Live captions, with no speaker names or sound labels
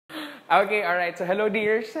Okay, all right. So hello,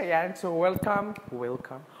 dears. Ayan. So welcome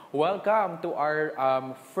to our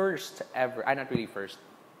first ever. Not really first,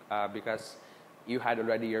 because you had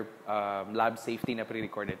already your lab safety na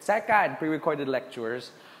pre-recorded. Second, pre-recorded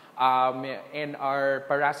lectures in our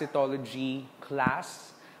parasitology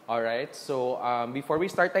class. All right. So before we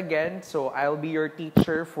start again, so I'll be your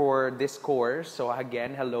teacher for this course. So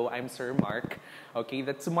again, hello, I'm Sir Mark. Okay,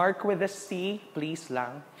 that's Mark with a C. Please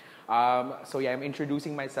lang. So yeah, I'm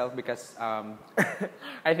introducing myself because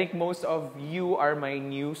I think most of you are my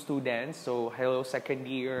new students. So hello, second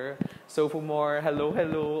year, sophomore, hello.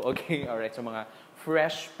 Okay, alright. So mga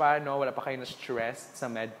fresh pa, no? Wala pa kayo na stressed sa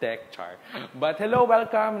medtech, char. But hello,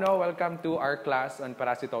 welcome, no? Welcome to our class on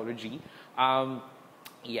parasitology.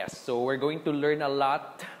 Yes, so we're going to learn a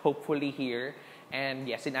lot, hopefully here. And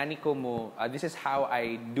yes, in Aniko mo, this is how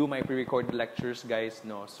I do my pre-recorded lectures, guys,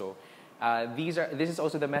 no? So this is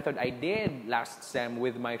also the method I did last sem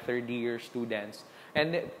with my third year students,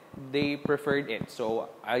 and they preferred it. So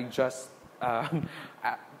I just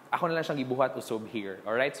ako na lang siyang gibuhat usob here.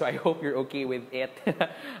 All right. So I hope you're okay with it.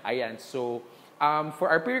 Ayan. So for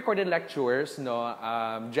our pre-recorded lectures, no,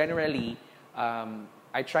 generally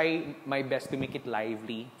I try my best to make it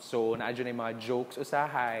lively. So naadyo na yung mga jokes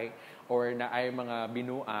usahay or na ay mga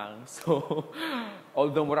binuang. So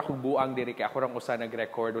although mura kong buang diri kay ako rang usa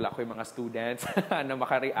nag-record, wala ko yung mga students na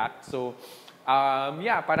maka-react. So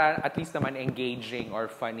yeah, para at least naman engaging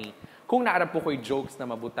or funny. Kung naarap po ko yung jokes na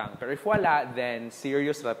mabutang. Pero if wala, then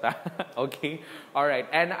serious rata. Okay? All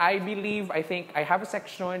right. And I think I have a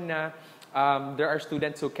section na there are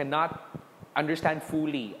students who cannot understand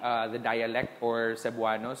fully the dialect or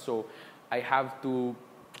Cebuano. So I have to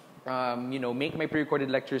make my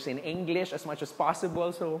pre-recorded lectures in English as much as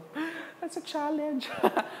possible. So that's a challenge.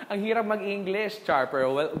 Ang hirap mag-English, char.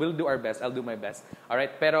 Pero we'll do our best. I'll do my best.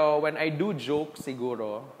 Alright? Pero when I do jokes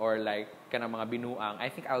siguro, or like kanang mga binuang, I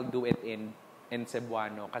think I'll do it in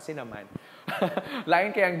Cebuano. Kasi naman,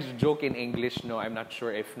 lain kayang joke in English, no? I'm not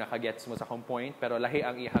sure if nakagets mo sa akong point. Pero lahi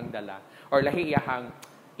ang ihang dala. Or lahi iyahang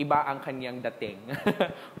iba ang kanyang dating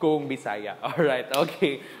kung Bisaya. Alright,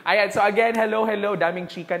 okay. Ayan, so again, hello. Daming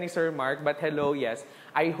chika ni Sir Mark, but hello, yes.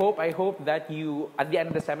 I hope that you, at the end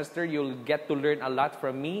of the semester, you'll get to learn a lot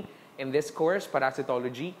from me in this course,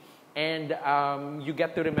 Parasitology, and you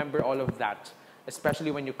get to remember all of that, especially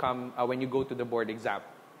when you go to the board exam.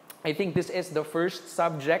 I think this is the first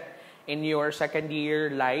subject in your second year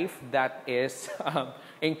life that is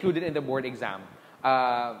included in the board exam.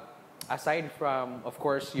 Aside from, of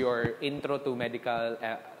course, your intro to medical,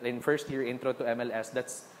 in first year intro to MLS,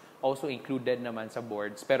 that's also included naman sa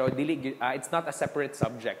boards. Pero it's not a separate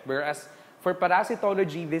subject. Whereas for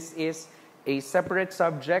parasitology, this is a separate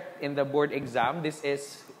subject in the board exam. This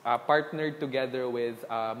is partnered together with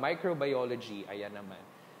microbiology. Ayan naman.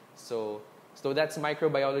 So that's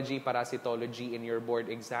microbiology, parasitology in your board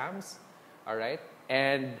exams. All right?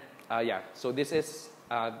 And yeah, so this is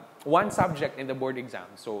one subject in the board exam.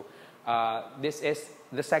 So this is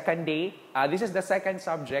the second day. This is the second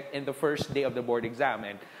subject in the first day of the board exam.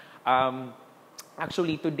 And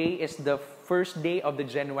actually, today is the first day of the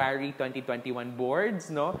January 2021 boards,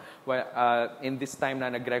 no? Well, in this time na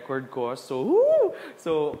nag-record ko.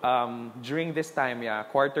 So during this time, yeah,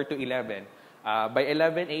 quarter to 11. By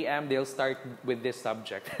 11 a.m., they'll start with this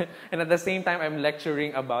subject. And at the same time, I'm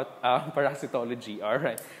lecturing about parasitology. All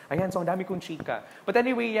right. Ayan, so ang dami kong chika. But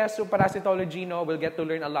anyway, yes, so parasitology, no, we'll get to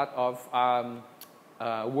learn a lot of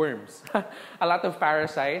worms. A lot of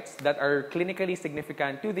parasites that are clinically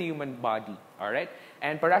significant to the human body. All right.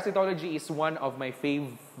 And parasitology is one of my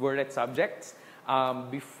favorite subjects.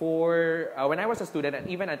 When I was a student, and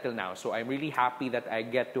even until now. So I'm really happy that I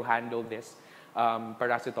get to handle this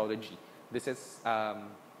parasitology. This is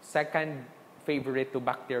second favorite to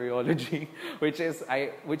bacteriology, which is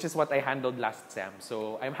what I handled last sem.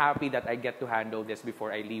 So I'm happy that I get to handle this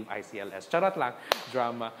before I leave ICLS. Charot lang,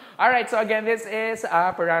 drama. All right, so again, this is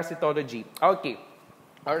parasitology. Okay,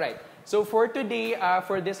 all right. So for today,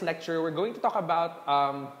 for this lecture, we're going to talk about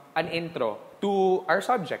an intro to our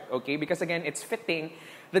subject, okay? Because again, it's fitting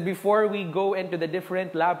that before we go into the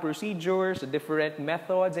different lab procedures, the different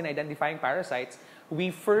methods in identifying parasites, I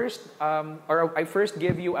first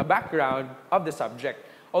give you a background of the subject.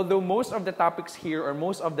 Although most of the topics here or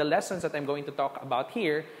most of the lessons that I'm going to talk about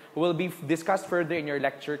here will be discussed further in your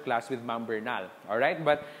lecture class with Ma'am Bernal. All right?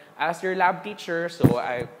 But as your lab teacher, so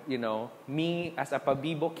me as a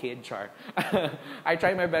pabibo kid, I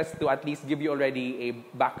try my best to at least give you already a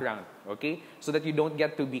background, okay? So that you don't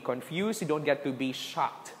get to be confused, you don't get to be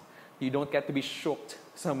shocked You don't get to be shocked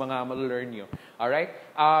sa mga ma-learn nyo. Alright?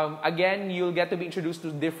 Again, you'll get to be introduced to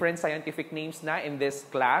different scientific names na in this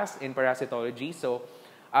class in parasitology. So,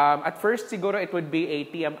 at first, siguro it would be a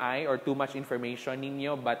TMI or too much information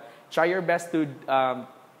ninyo, but try your best to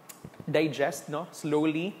digest, no,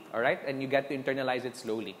 slowly, all right, and you get to internalize it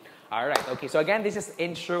slowly. All right, okay. So again, this is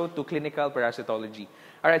intro to clinical parasitology.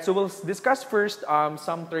 All right, so we'll discuss first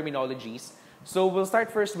some terminologies. So we'll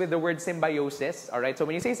start first with the word symbiosis. All right, so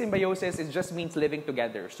when you say symbiosis, it just means living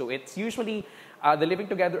together. So it's usually the living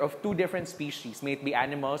together of two different species, may it be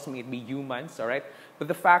animals, may it be humans. All right, but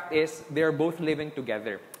the fact is they're both living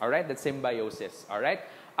together. All right, that's symbiosis. All right,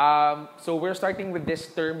 so we're starting with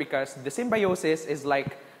this term because the symbiosis is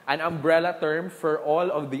like an umbrella term for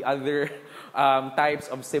all of the other types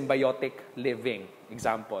of symbiotic living.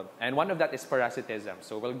 Example, and one of that is parasitism.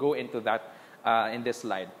 So we'll go into that in this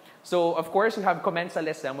slide. So, of course, you have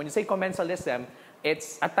commensalism. When you say commensalism,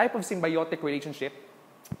 it's a type of symbiotic relationship,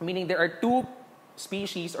 meaning there are two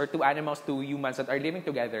species or two animals, two humans that are living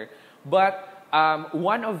together, but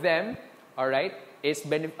one of them, all right, is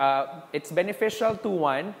it's beneficial to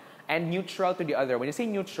one and neutral to the other. When you say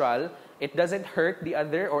neutral, it doesn't hurt the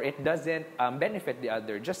other or it doesn't benefit the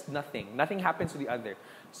other. Just nothing. Nothing happens to the other.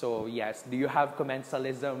 So, yes, do you have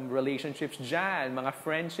commensalism relationships dyan? Mga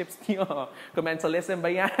friendships niyo? Commensalism ba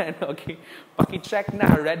yan? Okay. Paki-check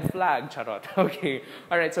na. Red flag. Charot. Okay.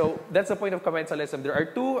 Alright, so that's the point of commensalism. There are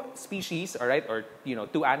two species, alright, or,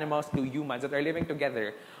 two animals, two humans that are living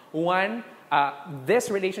together. One, this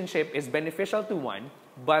relationship is beneficial to one,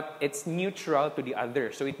 but it's neutral to the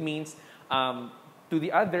other. So it means to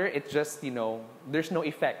the other, it's just, there's no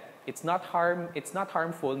effect. It's not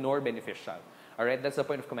harmful nor beneficial. All right, that's the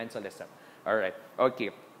point of commensalism. All right, okay.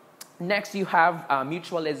 Next, you have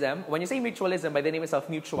mutualism. When you say mutualism, by the name itself,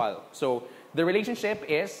 mutual. So the relationship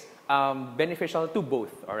is beneficial to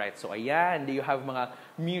both. All right, so ayan, do you have mga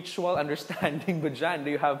mutual understanding ba dyan? Do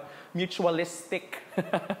you have mutualistic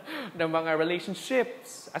na mga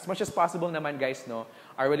relationships? As much as possible naman, guys, no?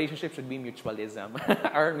 Our relationship should be mutualism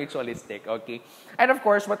or mutualistic, okay? And of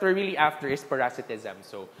course, what we're really after is parasitism.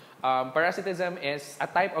 So, parasitism is a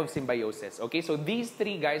type of symbiosis, okay? So, these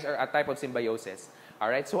three guys are a type of symbiosis, all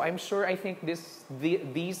right? So, I'm sure, I think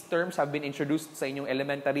these terms have been introduced sa inyong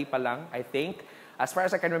elementary pa lang, I think. As far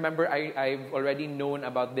as I can remember, I've already known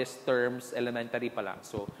about these terms elementary pa lang.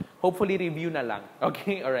 So, hopefully, review na lang,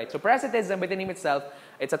 okay? All right, so parasitism, by the name itself,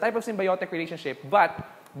 it's a type of symbiotic relationship, but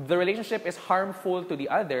the relationship is harmful to the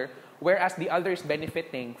other, whereas the other is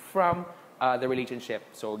benefiting from the relationship.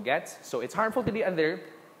 So it's harmful to the other,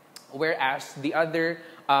 whereas the other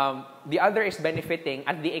is benefiting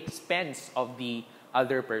at the expense of the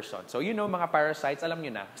other person. So mga parasites, alam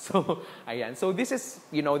nyo na. So ayan. So this is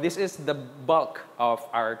the bulk of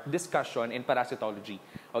our discussion in parasitology.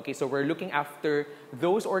 Okay, so we're looking after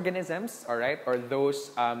those organisms, all right, or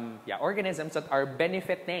those organisms that are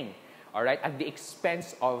benefiting, all right, at the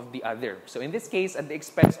expense of the other. So in this case, at the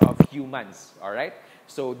expense of humans, all right?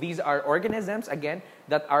 So these are organisms, again,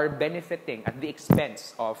 that are benefiting at the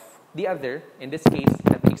expense of the other, in this case,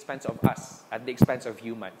 at the expense of us, at the expense of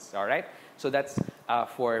humans, all right? So that's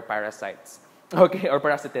for parasites. Okay, or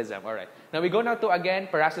parasitism, all right. Now we go now to, again,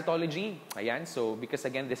 parasitology. Ayan, so because,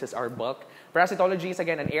 again, this is our bulk. Parasitology is,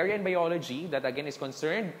 again, an area in biology that, again, is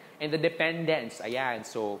concerned in the dependence. Ayan,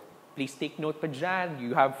 so please take note pa dyan.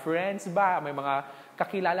 You have friends ba? May mga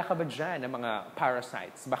kakilala ka ba dyan ng mga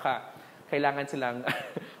parasites? Baka kailangan silang,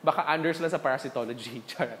 baka under sila sa parasitology.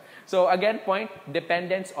 So again, point,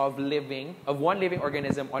 dependence of one living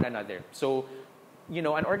organism on another. So,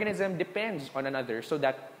 an organism depends on another so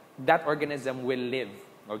that organism will live.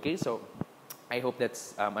 Okay, so I hope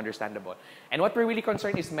that's understandable. And what we're really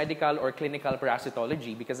concerned is medical or clinical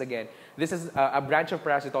parasitology because, again, this is a branch of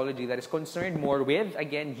parasitology that is concerned more with,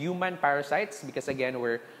 again, human parasites because, again,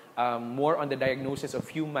 we're more on the diagnosis of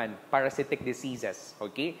human parasitic diseases,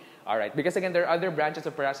 okay? All right, because, again, there are other branches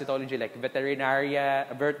of parasitology like veterinary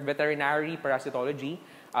parasitology.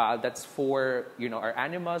 That's for, our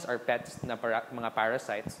animals, our pets, na mga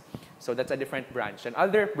parasites. So that's a different branch. And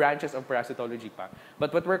other branches of parasitology pa.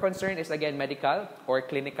 But what we're concerned is, again, medical or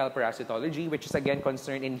clinical parasitology, which is, again,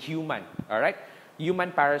 concerned in human, all right?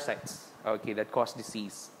 Human parasites, okay, that cause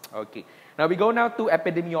disease. Okay. Now, we go now to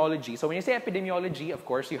epidemiology. So when you say epidemiology, of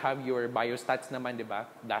course, you have your biostats naman, di ba?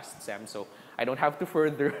 Last sem. So I don't have to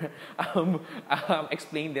further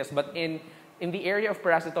explain this. But in the area of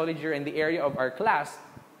parasitology or in the area of our class,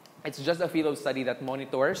 it's just a field of study that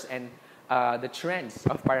monitors and the trends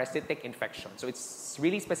of parasitic infection. So it's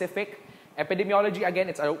really specific. Epidemiology, again,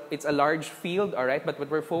 it's a large field, all right? But what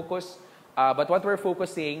we're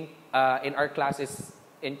focusing in our class is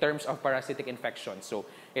in terms of parasitic infections. So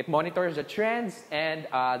it monitors the trends and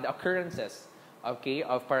the occurrences, okay,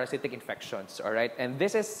 of parasitic infections. All right, and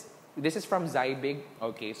this is from Zybig.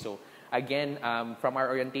 Okay, so again, from our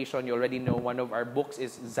orientation, you already know one of our books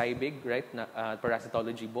is Zybig, right?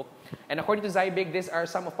 Parasitology book. And according to Zybig, these are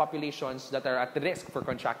some of populations that are at risk for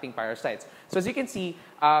contracting parasites. So as you can see,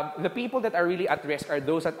 the people that are really at risk are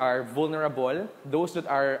those that are vulnerable, those that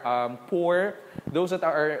are poor, those that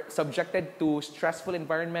are subjected to stressful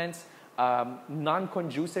environments,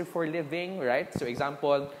 non-conducive for living, right? So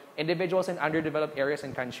example, individuals in underdeveloped areas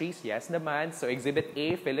and countries, yes naman. So exhibit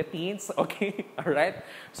A, Philippines, okay, all right?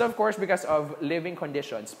 So of course, because of living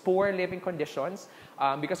conditions, poor living conditions,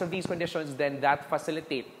 because of these conditions, then that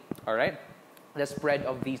facilitate, all right, the spread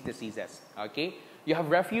of these diseases, okay? You have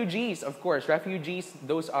refugees, of course. Refugees,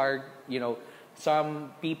 those are, you know,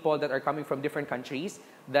 some people that are coming from different countries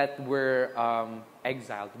that were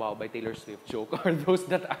exiled, wow, by Taylor Swift joke, or those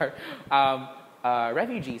that are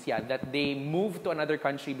refugees, yeah, that they moved to another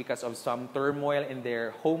country because of some turmoil in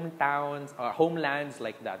their hometowns, homelands,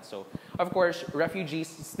 like that. So, of course, refugees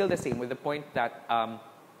still the same, with the point that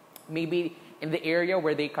maybe in the area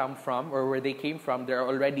where they come from or where they came from, there are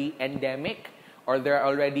already endemic or there are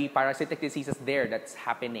already parasitic diseases there that's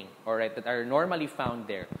happening, all right, that are normally found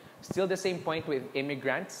there. Still the same point with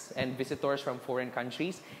immigrants and visitors from foreign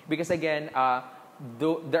countries, because again,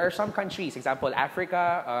 there are some countries, example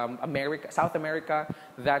Africa, America, South America,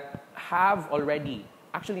 that have already,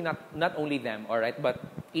 actually not only them, all right, but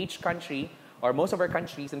each country or most of our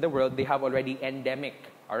countries in the world, they have already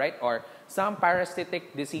endemic, all right, or some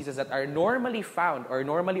parasitic diseases that are normally found or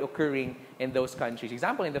normally occurring in those countries.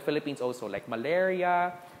 Example, in the Philippines also, like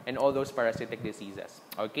malaria and all those parasitic diseases,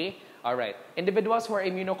 okay? All right. Individuals who are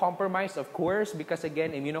immunocompromised, of course, because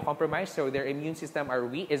again, immunocompromised, so their immune system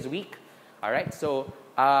is weak. All right. So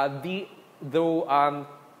they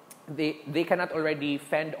cannot already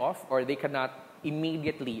fend off, or they cannot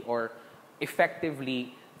immediately or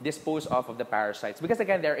effectively dispose off of the parasites, because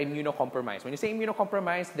again, they're immunocompromised. When you say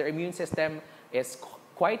immunocompromised, their immune system is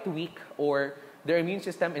quite weak, or their immune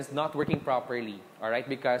system is not working properly, all right,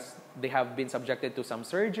 because they have been subjected to some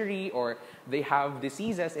surgery or they have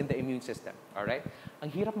diseases in the immune system, all right? Ang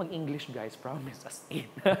hirap mag-English, guys, promise, as in.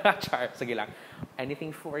 Char, sige lang.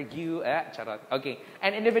 Anything for you, charot. Okay,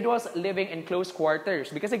 and individuals living in close quarters,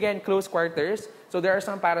 because again, close quarters, so there are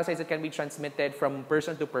some parasites that can be transmitted from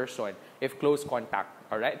person to person if close contact,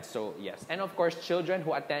 all right? So yes, and of course, children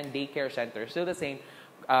who attend daycare centers, still the same.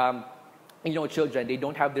 You know, children, they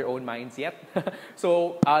don't have their own minds yet.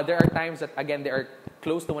 So there are times that, again, they are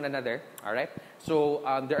close to one another, all right? So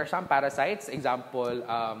there are some parasites, example,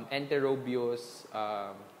 Enterobius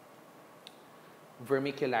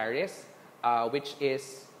vermicularis, which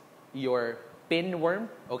is your pinworm,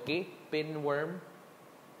 okay? Pinworm,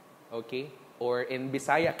 okay? Or in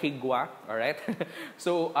Bisaya, kigwa, all right?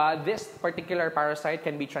 So this particular parasite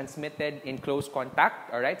can be transmitted in close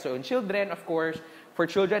contact, all right? So in children, of course, for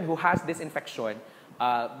children who has this infection,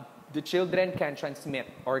 the children can transmit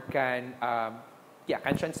or can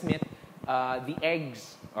transmit the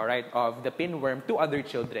eggs, all right, of the pinworm to other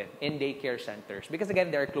children in daycare centers, because again,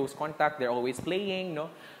 they're close contact, they're always playing, no,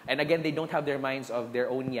 and again, they don't have their minds of their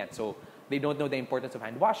own yet, so they don't know the importance of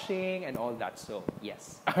hand washing and all that. So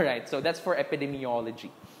yes, all right. So that's for epidemiology.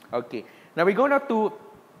 Okay. Now we go now to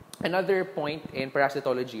another point in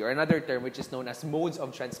parasitology, or another term which is known as modes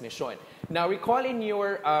of transmission. Now recall in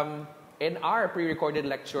your in our pre-recorded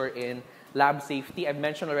lecture in lab safety, I've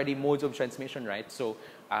mentioned already modes of transmission, right? So,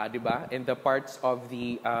 diba, in the parts of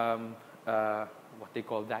the what they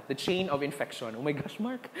call that, the chain of infection. Oh my gosh,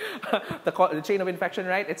 Mark, the chain of infection,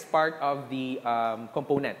 right? It's part of the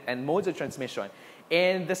component and modes of transmission.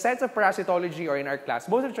 In the sense of parasitology, or in our class,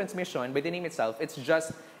 modes of transmission, by the name itself, it's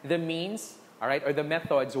just the means, all right, or the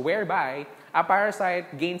methods whereby a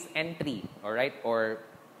parasite gains entry, all right, or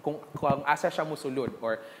kung asa siya musulod,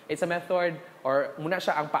 or it's a method, or muna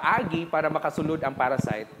siya ang paagi para makasulod ang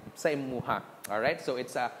parasite sa imuha, all right? So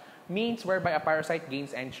it's a means whereby a parasite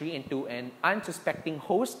gains entry into an unsuspecting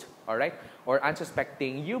host, all right, or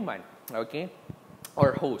unsuspecting human, okay,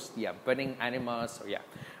 or host, yeah, putting animals, or yeah.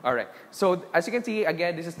 All right. So as you can see,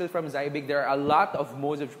 again, this is still from Zybig. There are a lot of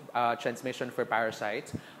modes of transmission for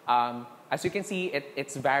parasites. As you can see,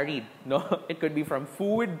 it's varied. No, it could be from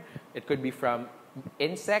food. It could be from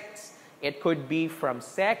insects. It could be from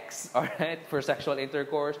sex. All right, for sexual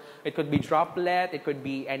intercourse. It could be droplet. It could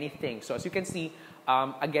be anything. So as you can see,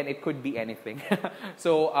 again, it could be anything.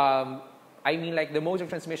 So I mean, like the modes of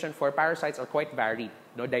transmission for parasites are quite varied,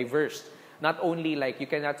 no, diverse. not only like you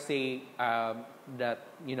cannot say that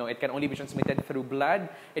it can only be transmitted through blood,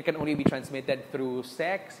 it can only be transmitted through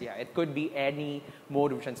sex. Yeah, it could be any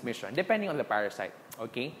mode of transmission depending on the parasite.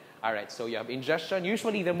 Okay. All right, so you have ingestion.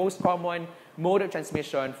 Usually the most common mode of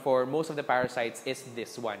transmission for most of the parasites is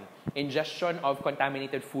this one. Ingestion of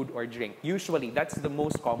contaminated food or drink. Usually, that's the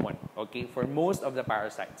most common, okay, for most of the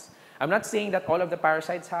parasites. I'm not saying that all of the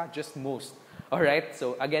parasites have, just most. All right,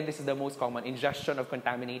 so again, this is the most common. Ingestion of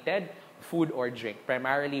contaminated food or drink,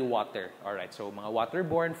 primarily water. All right, so mga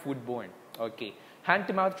waterborne, foodborne. Okay,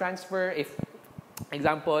 hand-to-mouth transfer, if,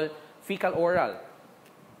 example, fecal-oral.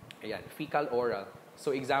 Ayan, fecal-oral.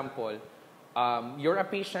 So example, you're a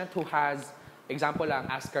patient who has, example lang,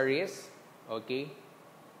 ascaris, okay?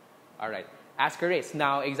 All right, ascaris.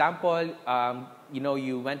 Now, example,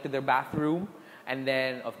 you went to the bathroom, and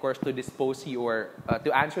then, of course, to dispose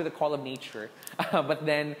to answer the call of nature. But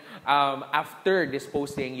then, after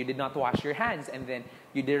disposing, you did not wash your hands, and then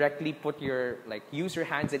you directly use your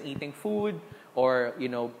hands in eating food, or,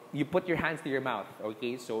 you put your hands to your mouth,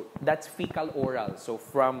 okay? So that's fecal-oral. So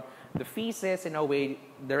from the feces, in a way,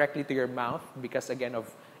 directly to your mouth, because again of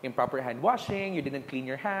improper hand washing, you didn't clean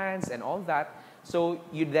your hands and all that. So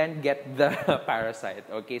you then get the parasite.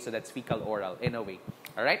 Okay, so that's fecal-oral in a way.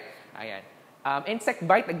 All right, ayan. Insect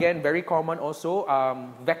bite, again, very common also.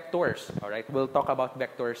 Vectors. All right, we'll talk about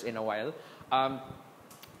vectors in a while.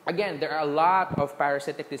 Again, there are a lot of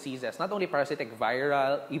parasitic diseases, not only parasitic,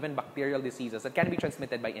 viral, even bacterial diseases that can be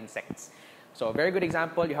transmitted by insects. So a very good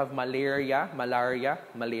example, you have malaria,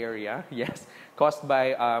 yes, caused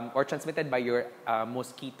by or transmitted by your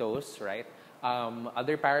mosquitoes, right?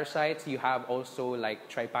 Other parasites, you have also like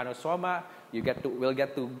trypanosoma.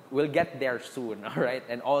 We'll get there soon, all right?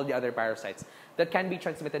 And all the other parasites that can be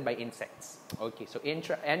transmitted by insects. Okay, so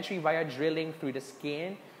entry via drilling through the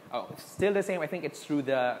skin. Oh, still the same. I think it's through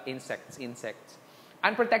the insects.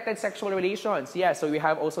 Unprotected sexual relations. Yeah, so we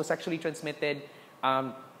have also sexually transmitted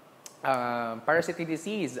parasitic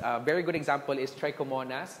disease. A very good example is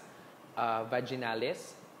Trichomonas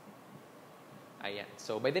vaginalis. Ayan.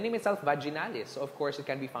 So by the name itself, vaginalis, so of course it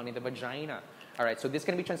can be found in the vagina. All right, so this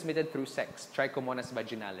can be transmitted through sex, Trichomonas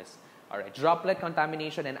vaginalis. All right, droplet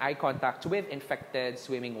contamination and eye contact with infected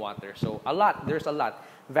swimming water. So there's a lot.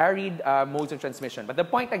 Varied modes of transmission. But the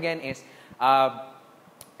point again is,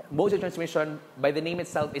 modes of transmission, by the name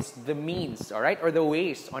itself, is the means, all right, or the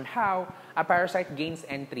ways on how a parasite gains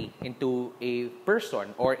entry into a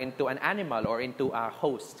person or into an animal or into a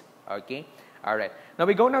host, okay? All right. Now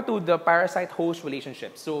we go now to the parasite-host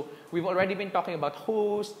relationship. So we've already been talking about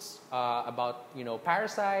hosts, about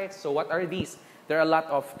parasites. So what are these? There are a lot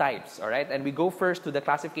of types, all right? And we go first to the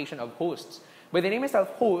classification of hosts. By the name itself,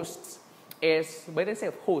 hosts is, by the name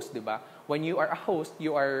of host, diba? When you are a host,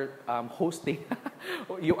 you are hosting.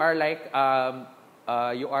 You are like,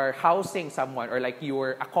 you are housing someone, or like you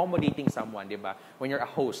are accommodating someone, diba? When you're a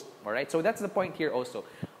host, all right? So that's the point here also.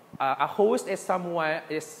 A host is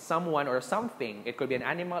someone or something. It could be an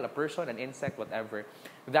animal, a person, an insect, whatever,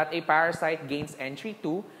 that a parasite gains entry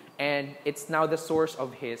to, and it's now the source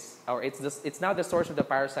of it's now the source of the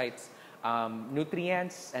parasite's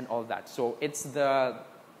nutrients and all that. So it's the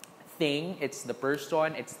thing, it's the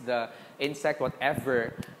person, it's the insect,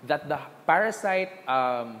 whatever, that the parasite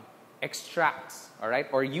extracts, all right,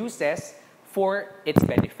 or uses for its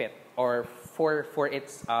benefit or for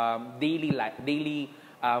its daily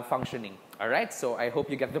functioning. All right, so I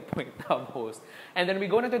hope you get the point of host. And then we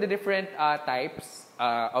go into the different types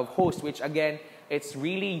of host, which again, it's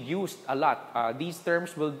really used a lot. These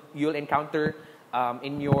terms you'll encounter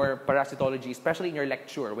in your parasitology, especially in your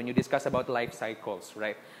lecture when you discuss about life cycles,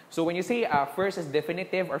 right? So when you say first is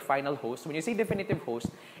definitive or final host, when you say definitive host,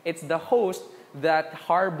 it's the host that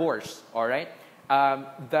harbors, all right,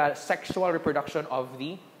 the sexual reproduction of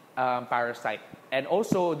the parasite. And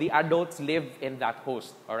also, the adults live in that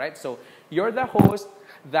host, all right? So you're the host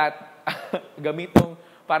that gamitong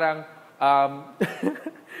parang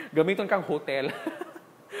gamitong kang hotel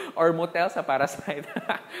or motel sa parasite.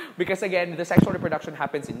 Because again, the sexual reproduction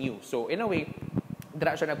happens in you. So in a way,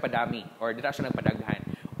 dira siya nagpadami or dira siya nagpadaghan.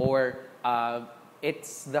 Or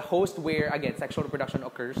it's the host where, again, sexual reproduction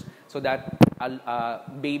occurs so that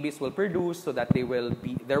babies will produce, so that there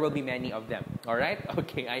will be many of them. All right?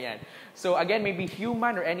 Okay, ayan. So again, maybe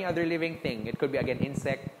human or any other living thing. It could be, again,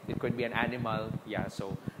 insect. It could be an animal. Yeah,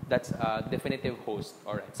 so that's a definitive host.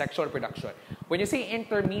 All right, sexual reproduction. When you say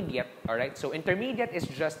intermediate, all right, so intermediate is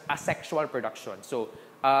just asexual production. So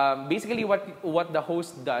basically what the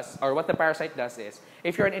host does, or what the parasite does is,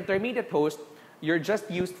 if you're an intermediate host, you're just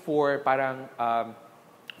used for parang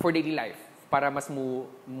for daily life, para mas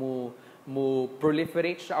mo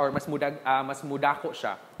proliferate siya or mas mudako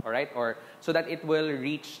siya, all right? Or so that it will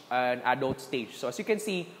reach an adult stage. So as you can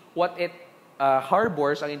see, what it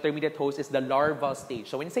harbors, ang intermediate host, is the larval stage.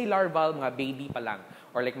 So when you say larval, mga baby pa lang,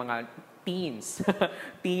 or like mga teens,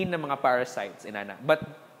 teen na mga parasites, inana. But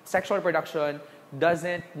sexual reproduction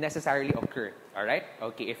doesn't necessarily occur, all right?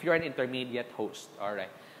 Okay, if you're an intermediate host, all right?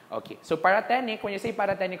 Okay, so paratenic, when you say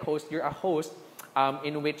paratenic host, you're a host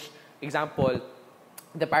in which, example,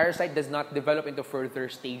 the parasite does not develop into further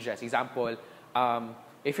stages. Example,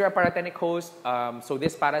 if you're a paratenic host, so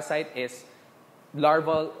this parasite is a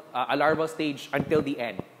larval stage until the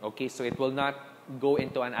end. Okay, so it will not go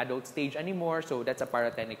into an adult stage anymore, so that's a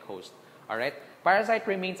paratenic host. All right, parasite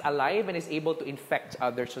remains alive and is able to infect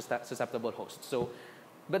other susceptible hosts. So,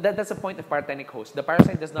 but that's the point of paratenic host. The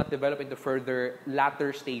parasite does not develop into further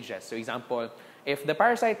latter stages. So, example, if the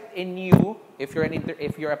parasite in you, if you're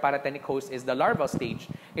a paratenic host, is the larval stage,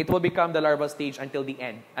 it will become the larval stage until the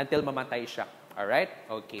end, until mamatay siya. All right,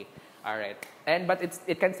 okay, all right, but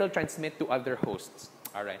it can still transmit to other hosts.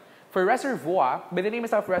 All right, for reservoir, by the name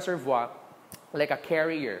itself, reservoir, like a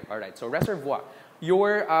carrier. All right, so reservoir.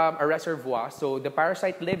 You're a reservoir, so the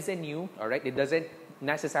parasite lives in you, all right? It doesn't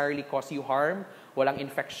necessarily cause you harm, walang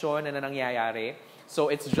infection na nangyayari. So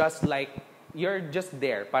it's just like, you're just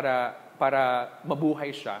there para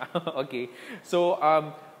mabuhay siya, okay?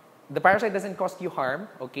 So the parasite doesn't cause you harm,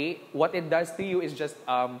 okay? What it does to you is just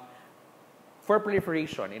for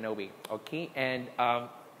proliferation in a way, okay? And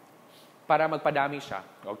para magpadami siya,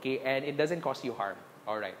 okay? And it doesn't cause you harm,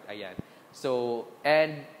 all right, ayan. So,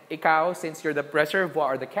 and ikaw, since you're the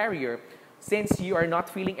reservoir or the carrier, since you are not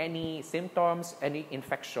feeling any symptoms, any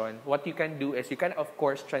infection, what you can do is you can, of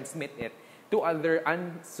course, transmit it to other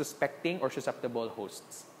unsuspecting or susceptible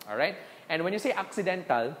hosts. All right? And when you say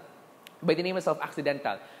accidental, by the name itself,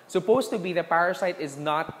 accidental, supposed to be the parasite is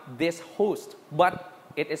not this host, but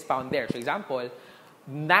it is found there. So, example,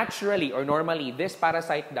 naturally or normally, this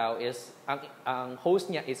parasite daw is, ang host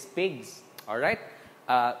niya is pigs. All right?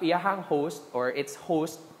 Iyahang host or its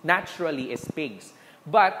host naturally is pigs.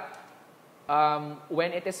 But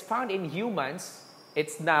when it is found in humans,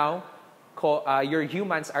 it's now, your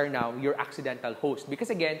humans are now your accidental host. Because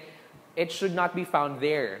again, it should not be found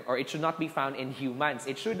there or it should not be found in humans.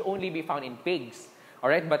 It should only be found in pigs. All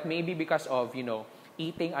right? But maybe because of,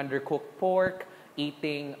 eating undercooked pork,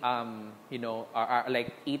 eating,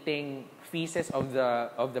 like eating feces of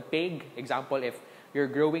the pig. Example, if you're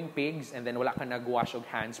growing pigs and then wala ka nag-wash of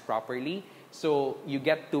hands properly. So you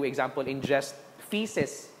get to, example, ingest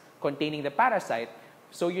feces containing the parasite.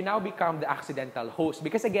 So you now become the accidental host.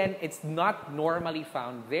 Because again, it's not normally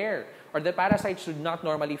found there. Or the parasite should not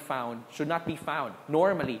be found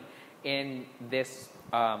normally in this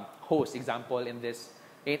host. Example,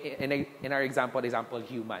 in our example,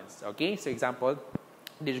 humans. Okay, so example,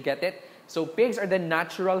 did you get it? So pigs are the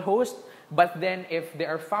natural host. But then if they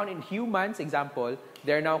are found in humans, example,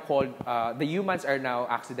 they're now called, the humans are now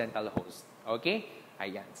accidental hosts. Okay?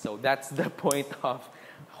 Ayan. So that's the point of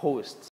hosts.